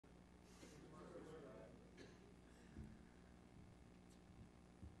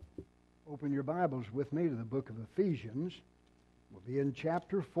Open your Bibles with me to the book of Ephesians. We'll be in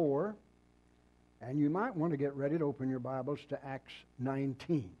chapter 4, and you might want to get ready to open your Bibles to Acts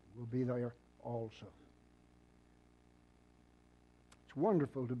 19. We'll be there also. It's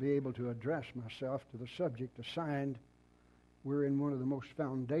wonderful to be able to address myself to the subject assigned. We're in one of the most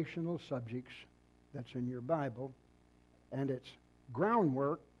foundational subjects that's in your Bible, and it's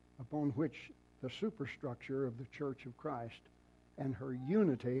groundwork upon which the superstructure of the Church of Christ and her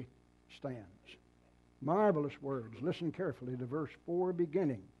unity stands. Marvelous words. Listen carefully to verse 4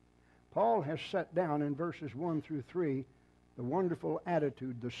 beginning. Paul has set down in verses 1 through 3 the wonderful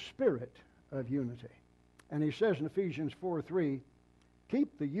attitude, the spirit of unity. And he says in Ephesians 4:3,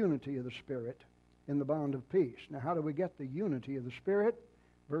 keep the unity of the Spirit in the bond of peace. Now, how do we get the unity of the Spirit?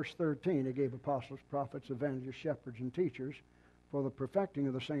 Verse 13, he gave apostles, prophets, evangelists, shepherds, and teachers for the perfecting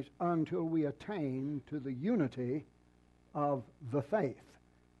of the saints until we attain to the unity of the faith.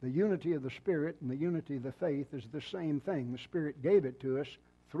 The unity of the Spirit and the unity of the faith is the same thing. The Spirit gave it to us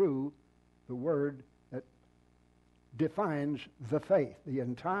through the Word that defines the faith, the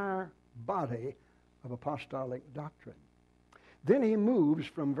entire body of apostolic doctrine. Then he moves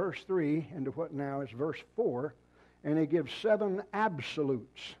from verse 3 into what now is verse 4, and he gives 7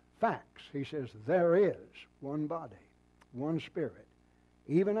 absolutes, facts. He says, there is one body, one Spirit,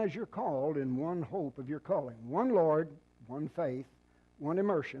 even as you're called in one hope of your calling, one Lord, one faith, one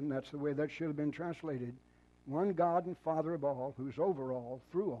immersion, that's the way that should have been translated, one God and Father of all, who's over all,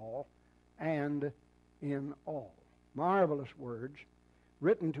 through all, and in all. Marvelous words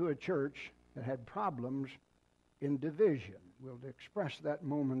written to a church that had problems in division. We'll express that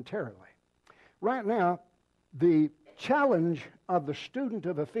momentarily. Right now, the challenge of the student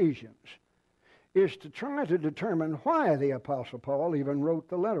of Ephesians is to try to determine why the Apostle Paul even wrote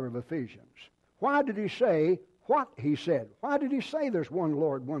the letter of Ephesians. Why did he say what he said? Why did he say there's one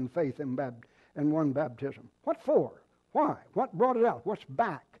Lord, one faith, and one baptism? What for? Why? What brought it out? What's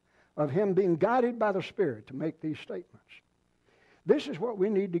back of him being guided by the Spirit to make these statements? This is what we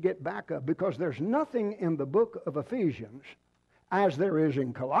need to get back of, because there's nothing in the book of Ephesians, as there is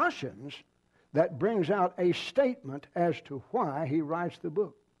in Colossians, that brings out a statement as to why he writes the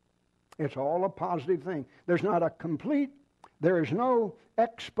book. It's all a positive thing. There is no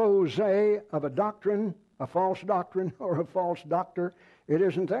expose of a doctrine, a false doctrine, or a false doctor. It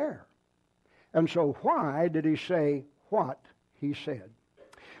isn't there. And so why did he say what he said?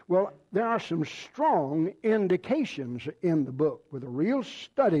 Well, there are some strong indications in the book. With a real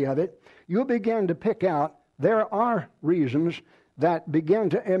study of it, you'll begin to pick out there are reasons that begin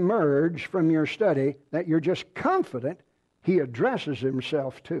to emerge from your study that you're just confident he addresses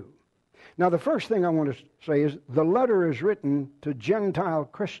himself to. Now, the first thing I want to say is the letter is written to Gentile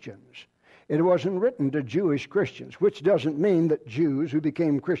Christians. It wasn't written to Jewish Christians, which doesn't mean that Jews who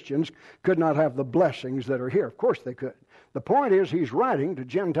became Christians could not have the blessings that are here. Of course they could. The point is he's writing to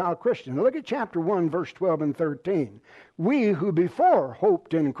Gentile Christians. Now look at chapter 1, verse 12 and 13. We who before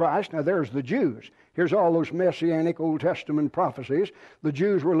hoped in Christ, now there's the Jews. Here's all those messianic Old Testament prophecies. The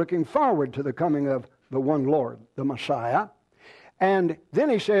Jews were looking forward to the coming of the one Lord, the Messiah. And then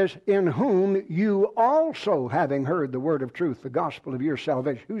he says, in whom you also, having heard the word of truth, the gospel of your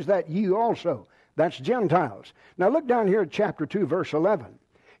salvation. Who's that you also? That's Gentiles. Now look down here at chapter 2, verse 11.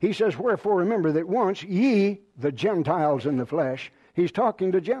 He says, wherefore remember that once ye, the Gentiles in the flesh, he's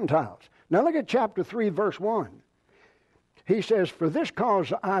talking to Gentiles. Now look at chapter 3, verse 1. He says, for this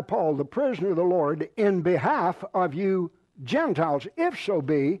cause I, Paul, the prisoner of the Lord, in behalf of you Gentiles, if so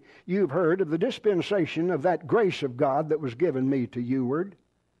be you've heard of the dispensation of that grace of God that was given me to youward.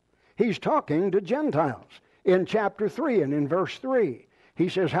 He's talking to Gentiles in chapter 3 and in verse 3. He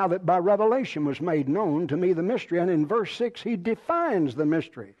says how that by revelation was made known to me the mystery. And in verse 6 he defines the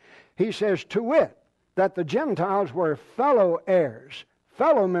mystery. He says, to wit, that the Gentiles were fellow heirs,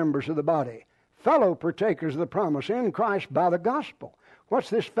 fellow members of the body, fellow partakers of the promise in Christ by the gospel.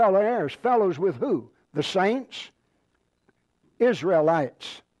 What's this fellow heirs? Fellows with who? The saints,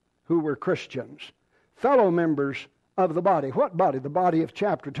 Israelites who were Christians, fellow members of the body. What body? The body of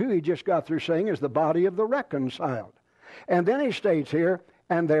chapter 2 he just got through saying is the body of the reconciled. And then he states here,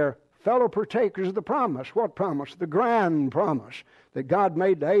 and they're fellow partakers of the promise. What promise? The grand promise that God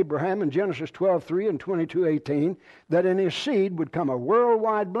made to Abraham in Genesis 12:3 and 22:18, that in his seed would come a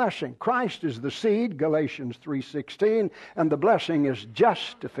worldwide blessing. Christ is the seed, Galatians 3:16, and the blessing is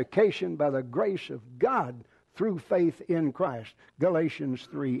justification by the grace of God through faith in Christ, Galatians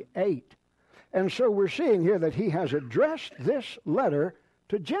 3:8. And so we're seeing here that he has addressed this letter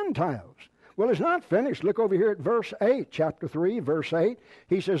to Gentiles. Well, it's not finished. Look over here at verse 8, chapter 3, verse 8.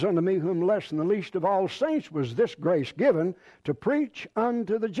 He says, unto me whom less than the least of all saints was this grace given, to preach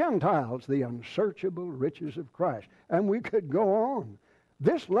unto the Gentiles the unsearchable riches of Christ. And we could go on.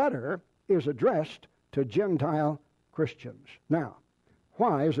 This letter is addressed to Gentile Christians. Now,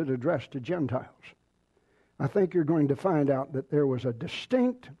 why is it addressed to Gentiles? I think you're going to find out that there was a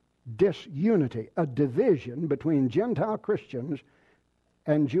distinct disunity, a division between Gentile Christians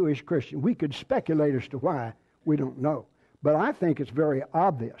and Jewish Christians. We could speculate as to why. We don't know. But I think it's very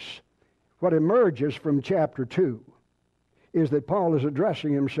obvious. What emerges from chapter 2 is that Paul is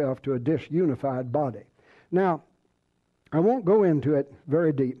addressing himself to a disunified body. Now, I won't go into it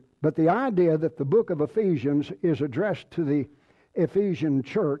very deep, but the idea that the book of Ephesians is addressed to the Ephesian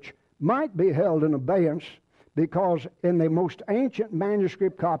church might be held in abeyance because in the most ancient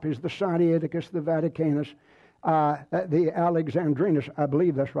manuscript copies, the Sinaiticus, the Vaticanus, the Alexandrinus, I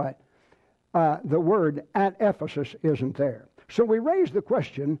believe that's right, the word at Ephesus isn't there. So we raise the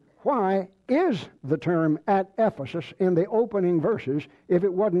question, why is the term at Ephesus in the opening verses if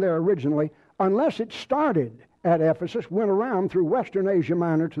it wasn't there originally, unless it started at Ephesus, went around through Western Asia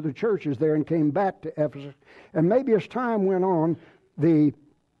Minor to the churches there and came back to Ephesus. And maybe as time went on,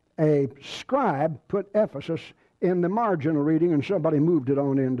 a scribe put Ephesus in the marginal reading and somebody moved it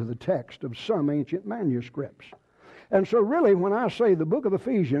on into the text of some ancient manuscripts. And so really when I say the book of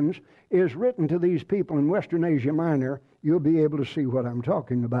Ephesians is written to these people in Western Asia Minor, you'll be able to see what I'm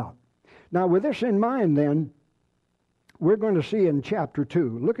talking about. Now with this in mind then, we're going to see in chapter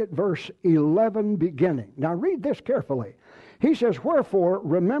 2, look at verse 11 beginning. Now read this carefully. He says, wherefore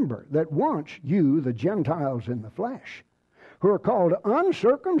remember that once you, the Gentiles in the flesh, who are called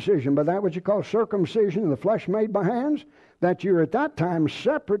uncircumcision, by that which you call circumcision in the flesh made by hands, that you're at that time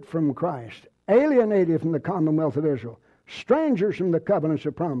separate from Christ, alienated from the commonwealth of Israel, strangers from the covenants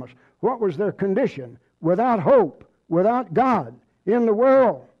of promise. What was their condition? Without hope, without God, in the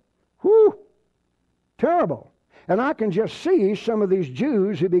world. Whew! Terrible. And I can just see some of these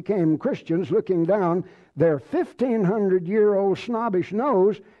Jews who became Christians looking down their 1,500-year-old snobbish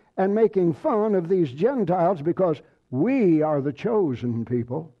nose and making fun of these Gentiles because we are the chosen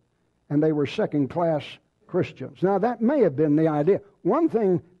people, and they were second-class Christians. Now, that may have been the idea. One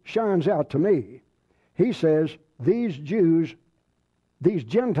thing shines out to me. He says these Jews, these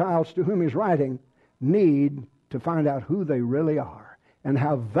Gentiles to whom he's writing, need to find out who they really are and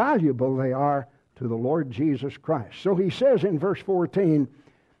how valuable they are to the Lord Jesus Christ. So he says in verse 14,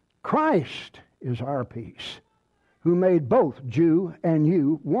 Christ is our peace, who made both Jew and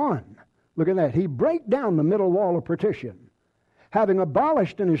you one. Look at that. He brake down the middle wall of partition, having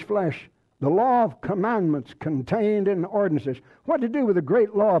abolished in his flesh the law of commandments contained in ordinances. What to do with the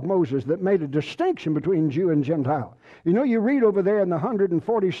great law of Moses that made a distinction between Jew and Gentile? You know, you read over there in the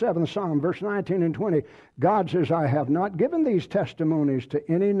 147th Psalm, verse 19 and 20, God says, I have not given these testimonies to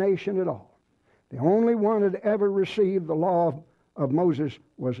any nation at all. The only one that ever received the law of Moses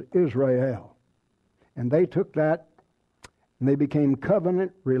was Israel. And they took that and they became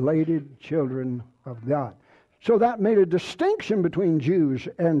covenant-related children of God. So that made a distinction between Jews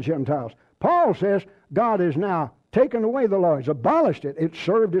and Gentiles. Paul says God has now taken away the law. He's abolished it. It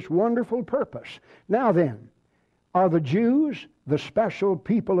served its wonderful purpose. Now then, are the Jews the special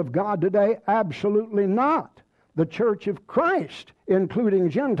people of God today? Absolutely not. The church of Christ,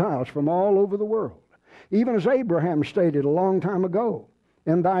 including Gentiles from all over the world. Even as Abraham stated a long time ago,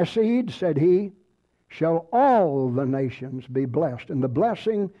 in thy seed, said he, shall all the nations be blessed. And the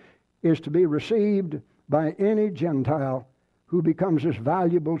blessing is to be received by any Gentile who becomes as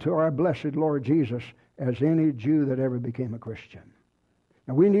valuable to our blessed Lord Jesus as any Jew that ever became a Christian.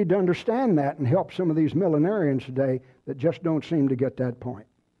 Now we need to understand that and help some of these millenarians today that just don't seem to get that point.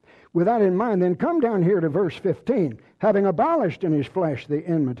 With that in mind, then come down here to verse 15. Having abolished in his flesh the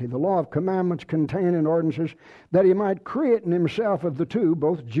enmity, the law of commandments contained in ordinances, that he might create in himself of the two,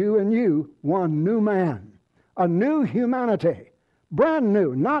 both Jew and you, one new man, a new humanity, brand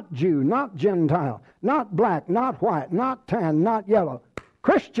new, not Jew, not Gentile, not black, not white, not tan, not yellow,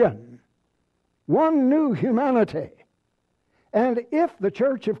 Christian, one new humanity. And if the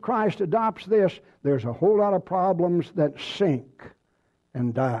Church of Christ adopts this, there's a whole lot of problems that sink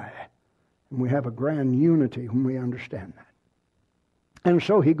and die. And we have a grand unity when we understand that. And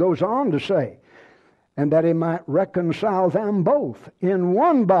so he goes on to say, and that he might reconcile them both in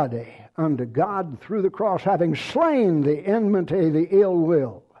one body unto God through the cross, having slain the enmity, the ill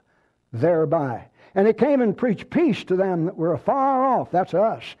will, thereby. And he came and preached peace to them that were afar off, that's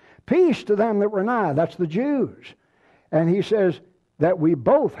us. Peace to them that were nigh, that's the Jews. And he says that we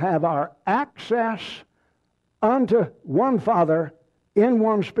both have our access unto one Father in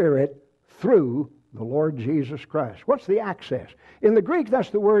one Spirit through the Lord Jesus Christ. What's the access? In the Greek, that's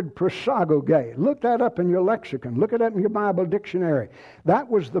the word prosagoge. Look that up in your lexicon. Look it up in your Bible dictionary. That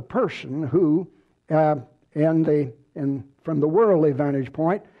was the person who, from the worldly vantage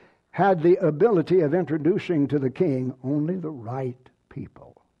point, had the ability of introducing to the king only the right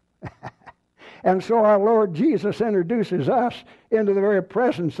people. And so our Lord Jesus introduces us into the very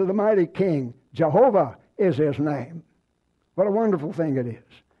presence of the mighty King. Jehovah is his name. What a wonderful thing it is.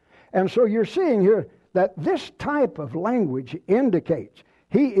 And so you're seeing here that this type of language indicates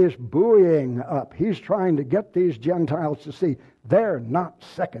he is buoying up. He's trying to get these Gentiles to see they're not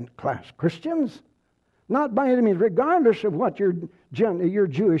second-class Christians. Not by any means, regardless of what your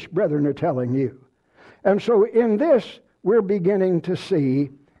Jewish brethren are telling you. And so in this, we're beginning to see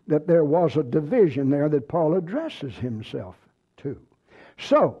that there was a division there that Paul addresses himself to.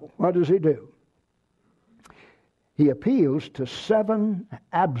 So, what does he do? He appeals to 7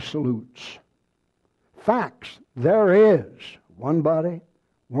 absolutes. Facts. There is one body,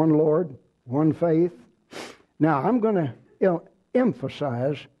 one Lord, one faith. Now, I'm going to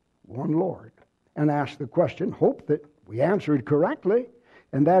emphasize one Lord and ask the question, hope that we answer it correctly,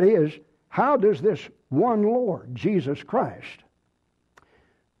 and that is, how does this one Lord, Jesus Christ,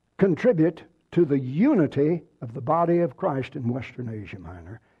 contribute to the unity of the body of Christ in Western Asia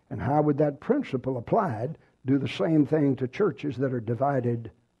Minor? And how would that principle applied do the same thing to churches that are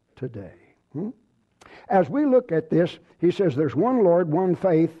divided today? As we look at this, he says there's one Lord, one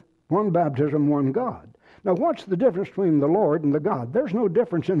faith, one baptism, one God. Now, what's the difference between the Lord and the God? There's no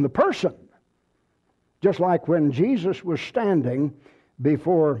difference in the person. Just like when Jesus was standing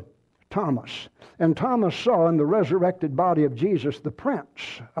before Thomas, and Thomas saw in the resurrected body of Jesus the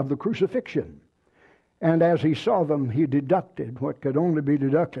prints of the crucifixion. And as he saw them, he deducted what could only be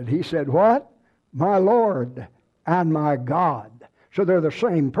deducted. He said, what? My Lord and my God. So they're the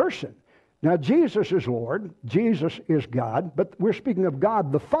same person. Now, Jesus is Lord, Jesus is God, but we're speaking of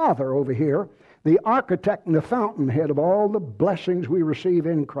God the Father over here, the architect and the fountainhead of all the blessings we receive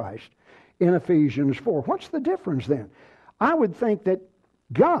in Christ in Ephesians 4. What's the difference then? I would think that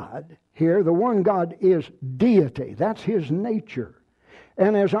God here, the one God, is deity. That's his nature.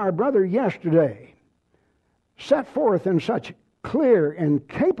 And as our brother yesterday set forth in such clear and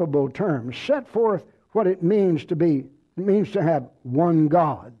capable terms, set forth what it means to have one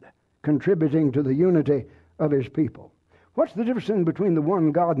God contributing to the unity of his people. What's the difference between the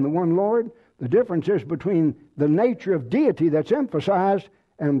one God and the one Lord? The difference is between the nature of deity that's emphasized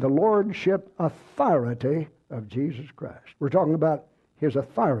and the lordship authority of Jesus Christ. We're talking about his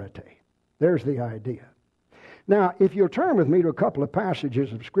authority. There's the idea. Now, if you'll turn with me to a couple of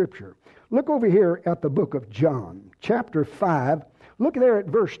passages of Scripture, look over here at the book of John, chapter 5. Look there at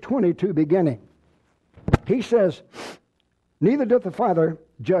verse 22 beginning. He says, neither doth the Father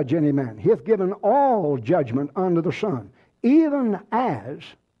judge any man. He hath given all judgment unto the Son, even as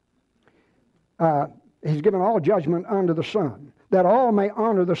he's given all judgment unto the Son, that all may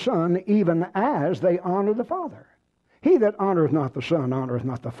honor the Son, even as they honor the Father. He that honoreth not the Son honoreth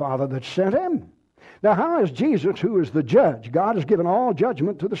not the Father that sent him. Now, how is Jesus, who is the judge, God has given all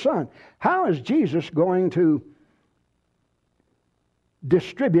judgment to the Son, how is Jesus going to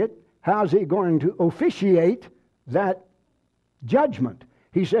distribute, how is he going to officiate that judgment?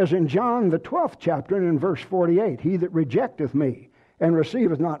 He says in John the 12th chapter and in verse 48, he that rejecteth me and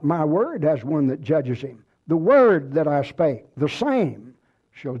receiveth not my word has one that judges him. The word that I spake, the same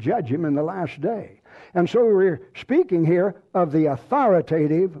shall judge him in the last day. And so we're speaking here of the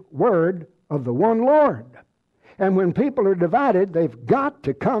authoritative word of the one Lord. And when people are divided, they've got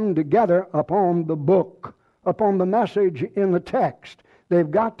to come together upon the book, upon the message in the text. They've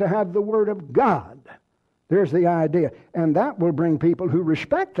got to have the Word of God. There's the idea. And that will bring people who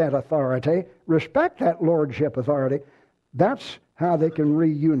respect that authority, respect that lordship authority. That's how they can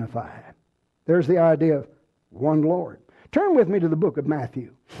reunify. There's the idea of one Lord. Turn with me to the book of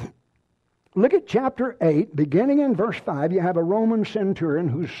Matthew. Look at chapter 8, beginning in verse 5. You have a Roman centurion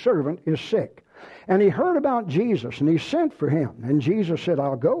whose servant is sick. And he heard about Jesus, and he sent for him. And Jesus said,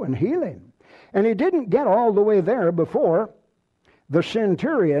 I'll go and heal him. And he didn't get all the way there before the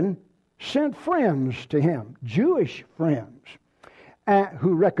centurion sent friends to him, Jewish friends,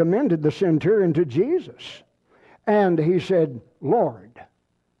 who recommended the centurion to Jesus. And he said, Lord,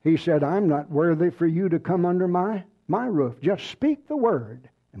 he said, I'm not worthy for you to come under my roof. Just speak the word,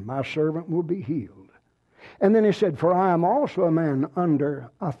 and my servant will be healed. And then he said, for I am also a man under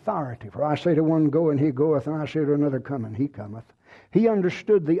authority. For I say to one, go, and he goeth, and I say to another, come, and he cometh. He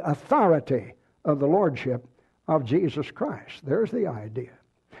understood the authority of the lordship of Jesus Christ. There's the idea.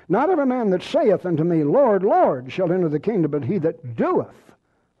 Not every man that saith unto me, Lord, Lord, shall enter the kingdom, but he that doeth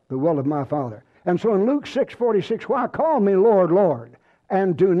the will of my Father. And so in Luke 6:46, why call me Lord, Lord,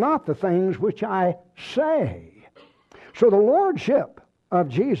 and do not the things which I say? So the lordship of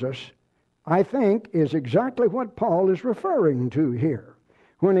Jesus, I think, is exactly what Paul is referring to here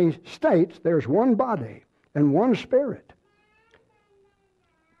when he states there's one body and one Spirit.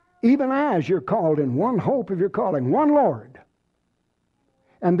 Even as you're called in one hope of your calling, one Lord.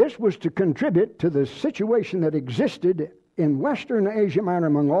 And this was to contribute to the situation that existed in Western Asia Minor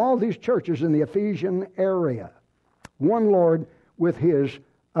among all these churches in the Ephesian area. One Lord with His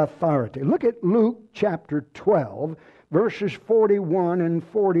authority. Look at Luke chapter 12, verses 41 and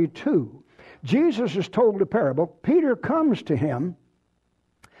 42. Jesus is told a parable. Peter comes to Him,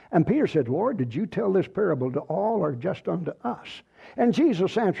 and Peter said, Lord, did you tell this parable to all or just unto us? And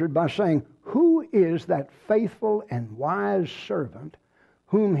Jesus answered by saying, who is that faithful and wise servant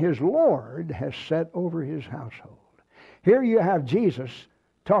whom his Lord has set over his household? Here you have Jesus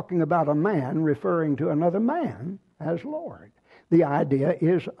talking about a man referring to another man as Lord. The idea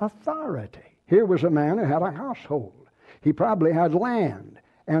is authority. Here was a man who had a household. He probably had land,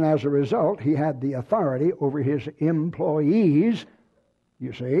 and as a result, he had the authority over his employees.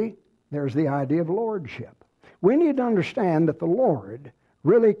 You see, there's the idea of lordship. We need to understand that the Lord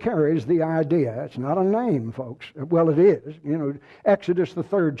really carries the idea. It's not a name, folks. Well, it is. You know, Exodus, the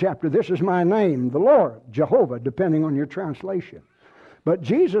 3rd chapter, this is my name, the Lord, Jehovah, depending on your translation. But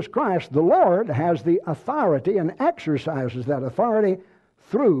Jesus Christ, the Lord, has the authority and exercises that authority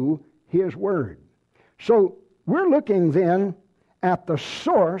through His Word. So we're looking then at the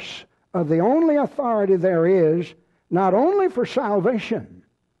source of the only authority there is, not only for salvation,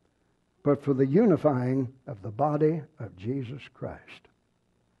 but for the unifying of the body of Jesus Christ.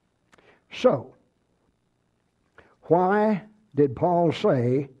 So, why did Paul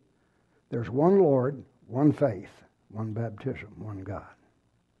say there's one Lord, one faith, one baptism, one God?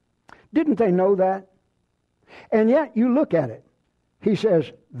 Didn't they know that? And yet, you look at it. He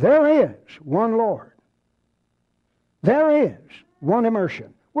says, there is one Lord. There is one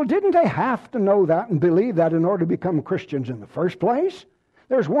immersion. Well, didn't they have to know that and believe that in order to become Christians in the first place?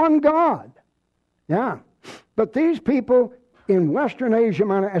 There's one God. Yeah. But these people in Western Asia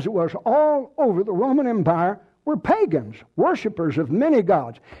Minor, as it was all over the Roman Empire, were pagans, worshippers of many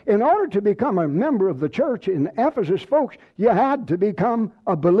gods. In order to become a member of the church in Ephesus, folks, you had to become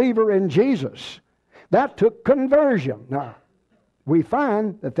a believer in Jesus. That took conversion. Now, we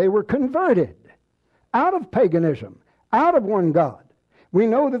find that they were converted out of paganism, out of one God. We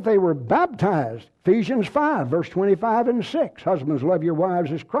know that they were baptized. Ephesians 5, verse 25 and 6. Husbands, love your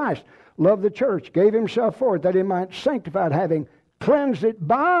wives as Christ loved the church, gave Himself for it, that He might sanctify it, having cleansed it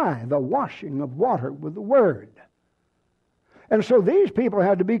by the washing of water with the Word. And so these people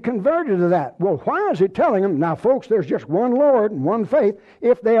had to be converted to that. Well, why is He telling them, now folks, there's just one Lord and one faith,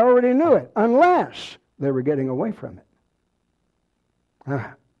 if they already knew it, unless they were getting away from it?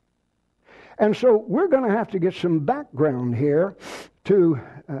 And so we're going to have to get some background here to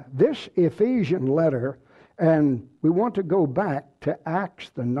this Ephesian letter, and we want to go back to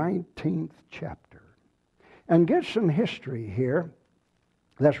Acts, the 19th chapter, and get some history here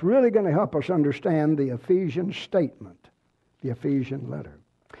that's really going to help us understand the Ephesian statement, the Ephesian letter.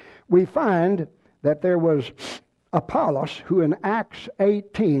 We find that there was Apollos, who in Acts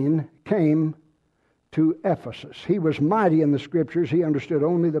 18 came to Ephesus. He was mighty in the Scriptures. He understood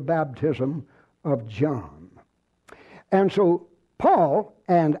only the baptism of John. And so Paul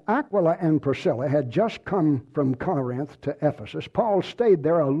and Aquila and Priscilla had just come from Corinth to Ephesus. Paul stayed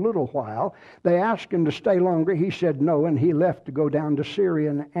there a little while. They asked him to stay longer. He said no, and he left to go down to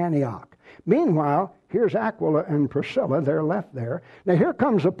Syria and Antioch. Meanwhile, here's Aquila and Priscilla. They're left there. Now here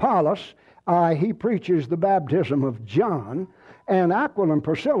comes Apollos. He preaches the baptism of John. And Aquila and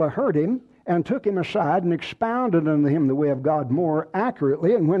Priscilla heard him and took him aside and expounded unto him the way of God more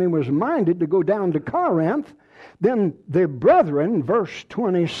accurately. And when he was minded to go down to Corinth, then the brethren, verse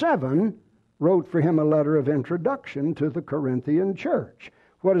 27, wrote for him a letter of introduction to the Corinthian church.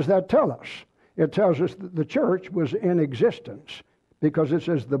 What does that tell us? It tells us that the church was in existence because it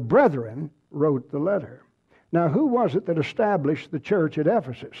says the brethren wrote the letter. Now, who was it that established the church at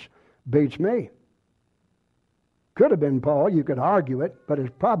Ephesus? Beats me. Could have been Paul. You could argue it, but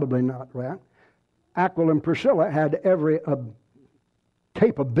it's probably not right. Aquila and Priscilla had every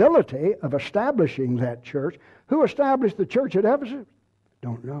capability of establishing that church. Who established the church at Ephesus?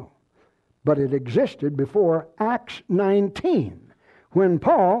 Don't know. But it existed before Acts 19. When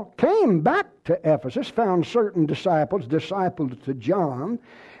Paul came back to Ephesus, found certain disciples, discipled to John,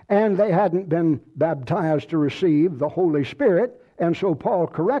 and they hadn't been baptized to receive the Holy Spirit, and so Paul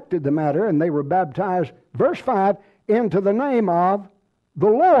corrected the matter, and they were baptized, verse 5, into the name of the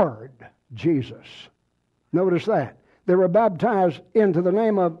Lord Jesus. Notice that. They were baptized into the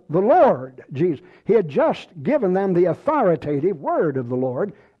name of the Lord Jesus. He had just given them the authoritative word of the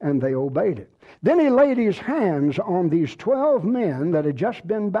Lord, and they obeyed it. Then he laid his hands on these 12 men that had just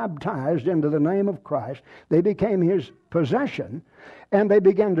been baptized into the name of Christ. They became his possession, and they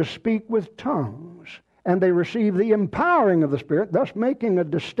began to speak with tongues. And they received the empowering of the Spirit, thus making a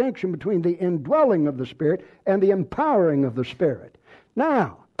distinction between the indwelling of the Spirit and the empowering of the Spirit.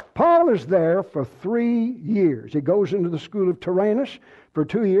 Now, Paul is there for 3 years. He goes into the school of Tyrannus for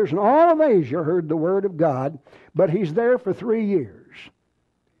 2 years, and all of Asia heard the word of God, but he's there for 3 years.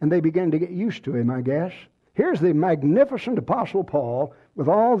 And they begin to get used to him, I guess. Here's the magnificent Apostle Paul with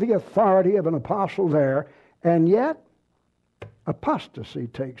all the authority of an apostle there, and yet apostasy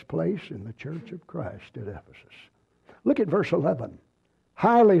takes place in the church of Christ at Ephesus. Look at verse 11.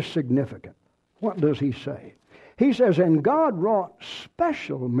 Highly significant. What does he say? He says, and God wrought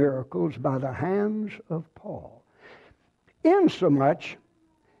special miracles by the hands of Paul, insomuch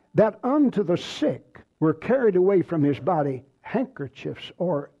that unto the sick were carried away from his body handkerchiefs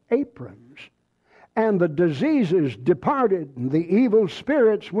or aprons, and the diseases departed, and the evil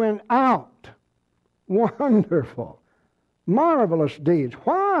spirits went out. Wonderful. Marvelous deeds.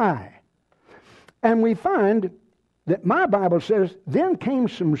 Why? And we find that my Bible says, then came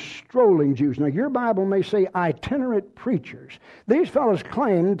some strolling Jews. Now, your Bible may say itinerant preachers. These fellows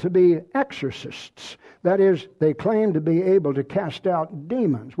claimed to be exorcists. That is, they claimed to be able to cast out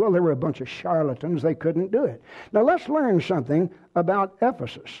demons. Well, there were a bunch of charlatans. They couldn't do it. Now, let's learn something about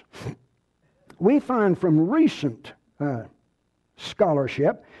Ephesus. We find from recent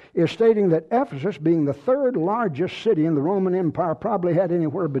scholarship is stating that Ephesus, being the third largest city in the Roman Empire, probably had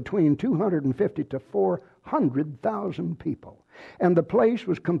anywhere between 250 to 400,000 people. And the place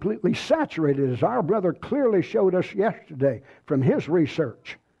was completely saturated, as our brother clearly showed us yesterday from his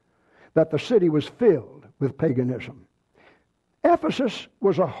research, that the city was filled with paganism. Ephesus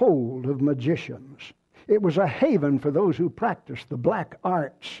was a hold of magicians. It was a haven for those who practiced the black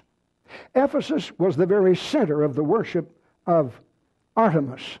arts. Ephesus was the very center of the worship of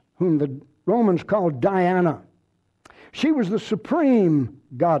Artemis, whom the Romans called Diana. She was the supreme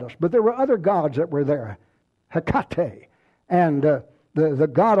goddess, but there were other gods that were there. Hecate, and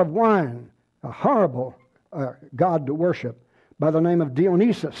the god of wine, a horrible god to worship by the name of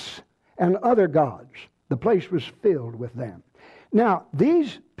Dionysus, and other gods. The place was filled with them. Now,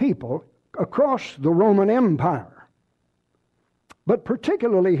 these people across the Roman Empire, but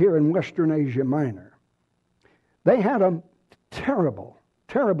particularly here in Western Asia Minor, they had a terrible,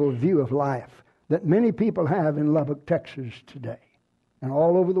 terrible view of life that many people have in Lubbock, Texas today, and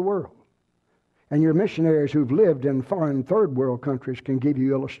all over the world. And your missionaries who've lived in foreign third world countries can give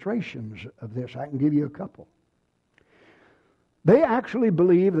you illustrations of this. I can give you a couple. They actually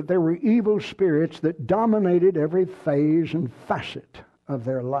believed that there were evil spirits that dominated every phase and facet of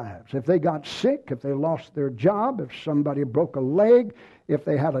their lives. If they got sick, if they lost their job, if somebody broke a leg, if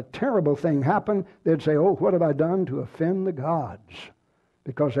they had a terrible thing happen, they'd say, oh, what have I done to offend the gods?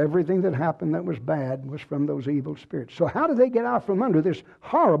 Because everything that happened that was bad was from those evil spirits. So how did they get out from under this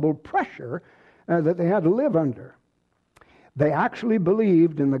horrible pressure that they had to live under? They actually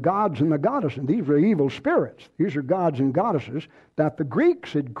believed in the gods and the goddesses. And these were evil spirits. These are gods and goddesses that the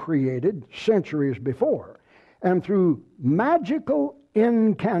Greeks had created centuries before. And through magical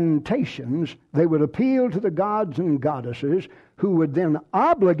incantations, they would appeal to the gods and goddesses, who would then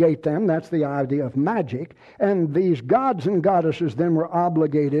obligate them. That's the idea of magic. And these gods and goddesses then were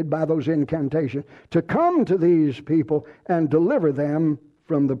obligated by those incantations to come to these people and deliver them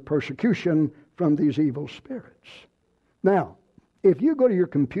from the persecution from these evil spirits. Now, if you go to your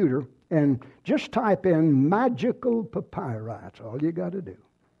computer and just type in magical papyri, that's all you got to do.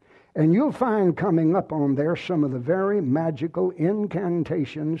 And you'll find coming up on there some of the very magical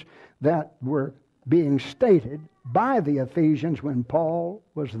incantations that were being stated by the Ephesians when Paul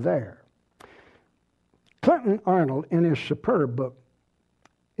was there. Clinton Arnold, in his superb book,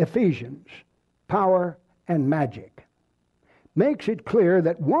 Ephesians, Power and Magic, makes it clear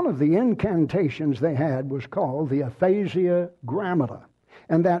that one of the incantations they had was called the Aphasia Grammata,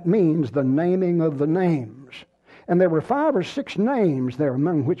 and that means the naming of the names. And there were 5 or 6 names there,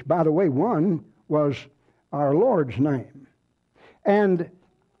 among which, by the way, one was our Lord's name. And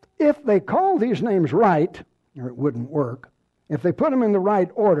if they called these names right, or it wouldn't work, if they put them in the right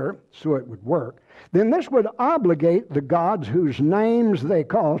order, so it would work, then this would obligate the gods whose names they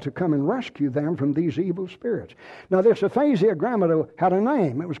call to come and rescue them from these evil spirits. Now, this Aphasia Grammata had a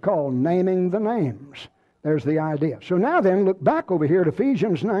name. It was called Naming the Names. There's the idea. So now then, look back over here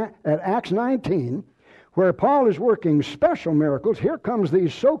at Acts 19, Where Paul is working special miracles, here comes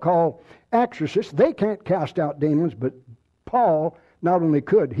these so-called exorcists. They can't cast out demons, but Paul not only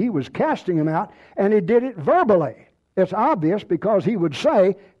could, he was casting them out, and he did it verbally. It's obvious because he would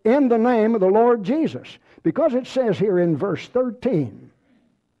say, in the name of the Lord Jesus. Because it says here in verse 13,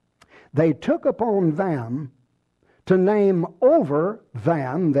 they took upon them to name over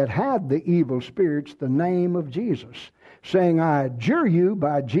them that had the evil spirits the name of Jesus, saying, I adjure you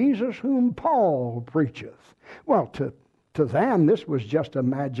by Jesus whom Paul preacheth. Well, to them, this was just a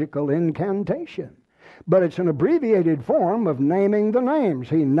magical incantation. But it's an abbreviated form of naming the names.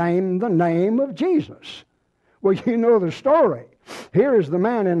 He named the name of Jesus. Well, you know the story. Here is the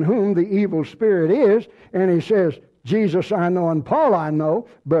man in whom the evil spirit is, and he says, Jesus I know and Paul I know,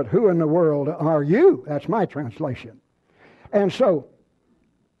 but who in the world are you? That's my translation. And so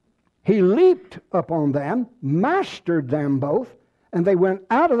he leaped upon them, mastered them both, and they went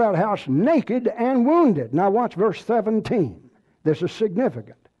out of that house naked and wounded. Now watch verse 17. This is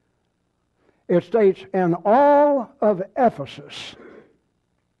significant. It states, and all of Ephesus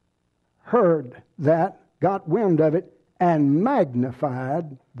heard that, got wind of it, and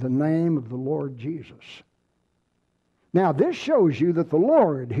magnified the name of the Lord Jesus. Now this shows you that the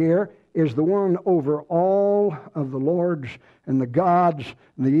Lord here is the one over all of the lords and the gods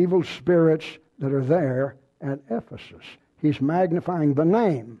and the evil spirits that are there at Ephesus. He's magnifying the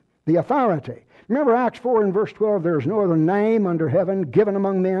name, the authority. Remember Acts 4 and verse 12, there is no other name under heaven given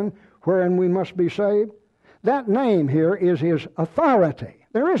among men wherein we must be saved. That name here is his authority.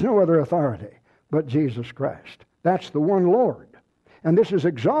 There is no other authority but Jesus Christ. That's the one Lord. And this is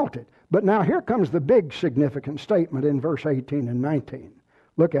exalted. But now here comes the big significant statement in verse 18 and 19.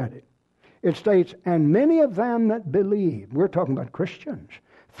 Look at it. It states, and many of them that believe, we're talking about Christians,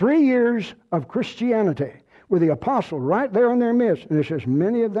 3 years of Christianity with the apostle right there in their midst. And it says,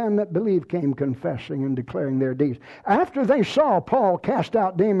 many of them that believe came confessing and declaring their deeds. After they saw Paul cast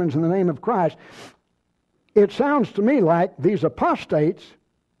out demons in the name of Christ, it sounds to me like these apostates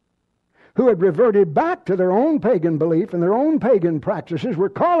who had reverted back to their own pagan belief and their own pagan practices, were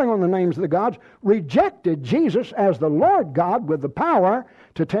calling on the names of the gods, rejected Jesus as the Lord God with the power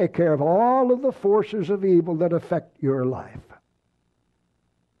to take care of all of the forces of evil that affect your life.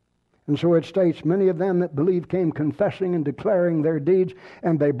 And so it states, many of them that believed came confessing and declaring their deeds,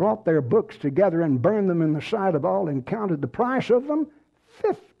 and they brought their books together and burned them in the sight of all, and counted the price of them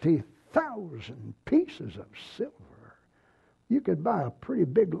 50,000 pieces of silver. You could buy a pretty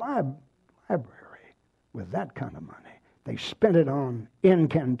big library with that kind of money. They spent it on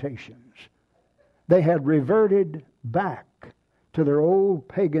incantations. They had reverted back to their old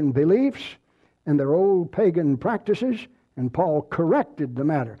pagan beliefs and their old pagan practices, and Paul corrected the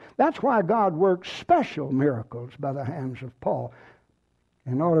matter. That's why God worked special miracles by the hands of Paul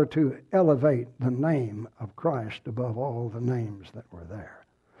in order to elevate the name of Christ above all the names that were there.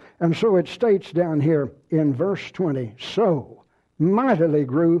 And so it states down here in verse 20, so mightily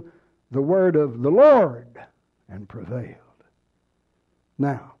grew the word of the Lord and prevailed.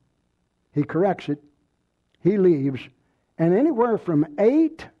 Now, he corrects it, he leaves, and anywhere from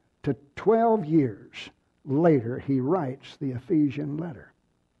 8 to 12 years later, he writes the Ephesian letter.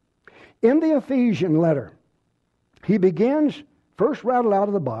 In the Ephesian letter, he begins, first rattle out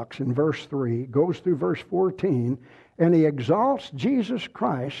of the box in verse 3, goes through verse 14, and he exalts Jesus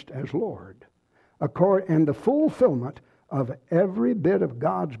Christ as Lord, and the fulfillment of every bit of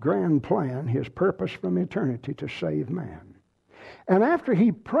God's grand plan, his purpose from eternity to save man. And after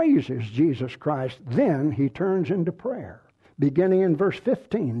he praises Jesus Christ, then he turns into prayer, beginning in verse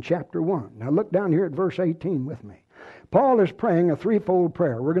 15, chapter 1. Now look down here at verse 18 with me. Paul is praying a threefold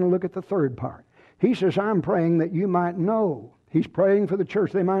prayer. We're going to look at the third part. He says, I'm praying that you might know. He's praying for the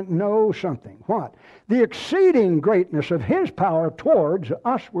church. They might know something. What? The exceeding greatness of his power towards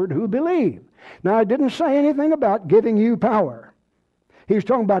usward who believe. Now, I didn't say anything about giving you power. He's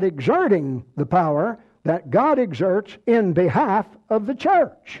talking about exerting the power that God exerts in behalf of the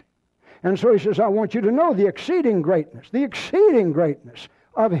church. And so he says, I want you to know the exceeding greatness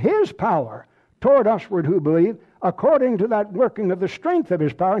of his power toward usward who believe, according to that working of the strength of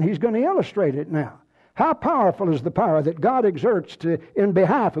his power. And he's going to illustrate it now. How powerful is the power that God exerts in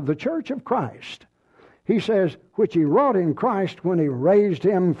behalf of the church of Christ? He says, which he wrought in Christ when he raised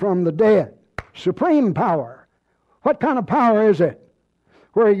him from the dead. Supreme power. What kind of power is it?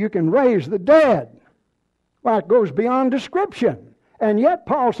 Where you can raise the dead. Well, it goes beyond description. And yet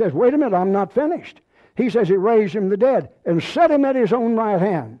Paul says, wait a minute, I'm not finished. He says he raised him from the dead and set him at his own right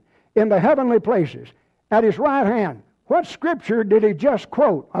hand in the heavenly places. At his right hand. What scripture did he just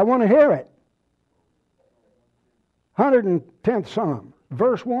quote? I want to hear it. 110th Psalm,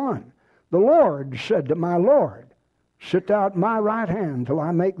 verse 1. The Lord said to my Lord, sit thou at my right hand till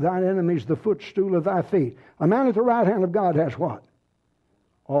I make thine enemies the footstool of thy feet. A man at the right hand of God has what?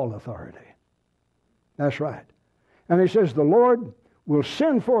 All authority. That's right. And he says, the Lord will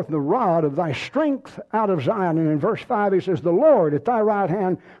send forth the rod of thy strength out of Zion. And in verse 5 he says, the Lord at thy right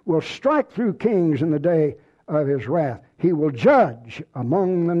hand will strike through kings in the day of his wrath. He will judge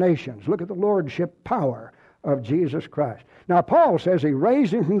among the nations. Look at the lordship power of Jesus Christ. Now Paul says he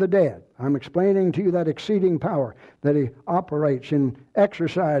raised him from the dead. I'm explaining to you that exceeding power that he operates and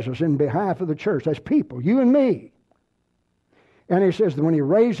exercises in behalf of the church. That's people, you and me. And he says that when he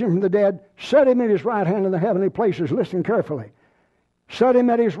raised him from the dead, set him at his right hand in the heavenly places. Listen carefully. Set him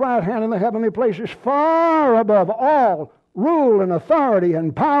at his right hand in the heavenly places, far above all rule and authority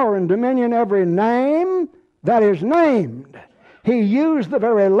and power and dominion, every name that is named. He used the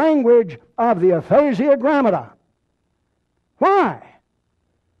very language of the aphasia grammata. Why?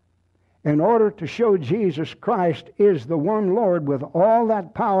 In order to show Jesus Christ is the one Lord with all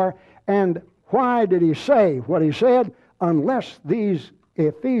that power. And why did he say what he said? Unless these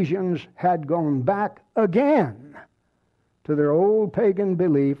Ephesians had gone back again to their old pagan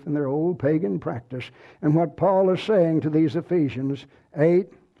belief and their old pagan practice. And what Paul is saying to these Ephesians 8,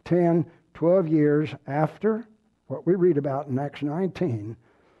 10, 12 years after what we read about in Acts 19,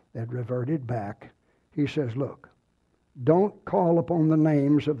 they'd reverted back. He says, look, don't call upon the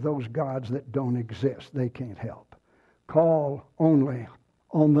names of those gods that don't exist. They can't help. Call only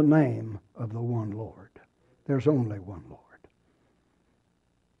on the name of the one Lord. There's only one Lord.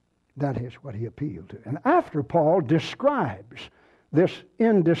 That is what he appealed to. And after Paul describes this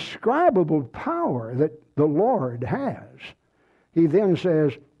indescribable power that the Lord has, he then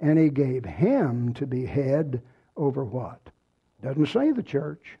says, and he gave him to be head over what? Doesn't say the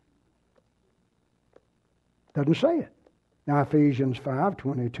church. Doesn't say it. Now Ephesians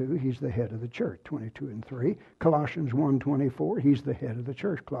 5:22, he's the head of the church, 22 and 3. Colossians 1:24, he's the head of the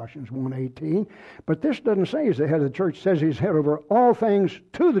church, Colossians 1:18. But this doesn't say he's the head of the church. It says he's head over all things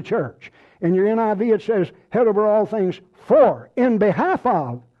to the church. In your NIV it says head over all things for, in behalf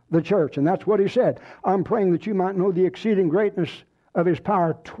of the church. And that's what he said. I'm praying that you might know the exceeding greatness of his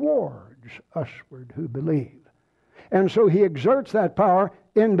power towards usward who believe. And so he exerts that power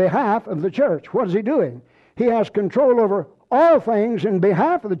in behalf of the church. What is he doing? He has control over all things in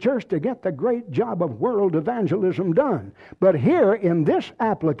behalf of the church to get the great job of world evangelism done. But here in this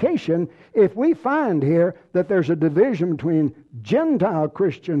application, if we find here that there's a division between Gentile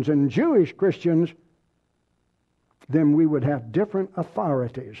Christians and Jewish Christians, then we would have different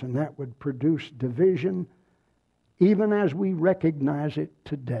authorities, and that would produce division even as we recognize it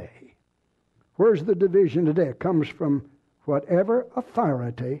today. Where's the division today? It comes from whatever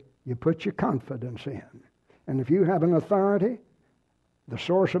authority you put your confidence in. And if you have an authority, the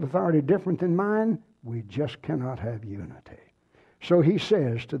source of authority different than mine, we just cannot have unity. So he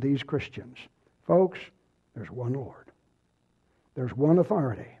says to these Christians, folks, there's one Lord. There's one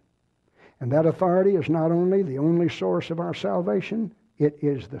authority. And that authority is not only the only source of our salvation, it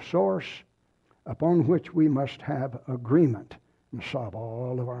is the source upon which we must have agreement and solve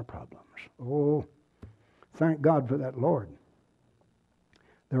all of our problems. Oh, thank God for that Lord.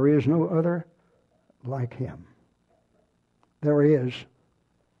 There is no other like him. There is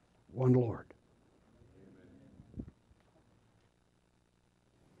one Lord.